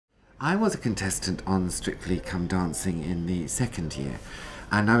I was a contestant on Strictly Come Dancing in the second year,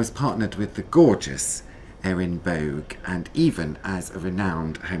 and I was partnered with the gorgeous Erin Bogue, and even as a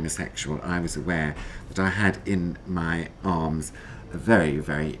renowned homosexual, I was aware that I had in my arms a very,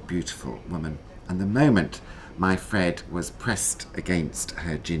 very beautiful woman. And the moment my Fred was pressed against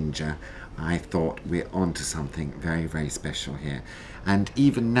her ginger, I thought we're onto something very, very special here. And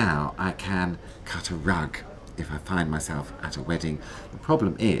even now I can cut a rug if I find myself at a wedding. The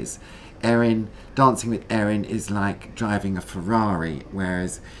problem is, dancing with Erin is like driving a Ferrari,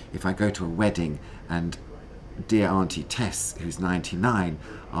 whereas if I go to a wedding and dear Auntie Tess, who's 99,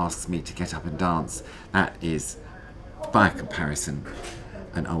 asks me to get up and dance, that is, by comparison,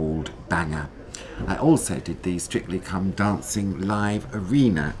 an old banger. I also did the Strictly Come Dancing live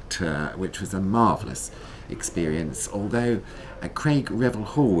arena tour, which was a marvellous experience, although Craig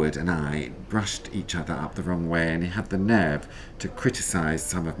Revel-Horwood and I brushed each other up the wrong way, and he had the nerve to criticise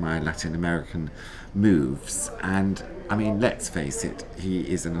some of my Latin American moves. And I mean, let's face it, he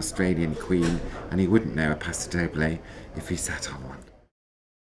is an Australian queen and he wouldn't know a paso doble if he sat on one.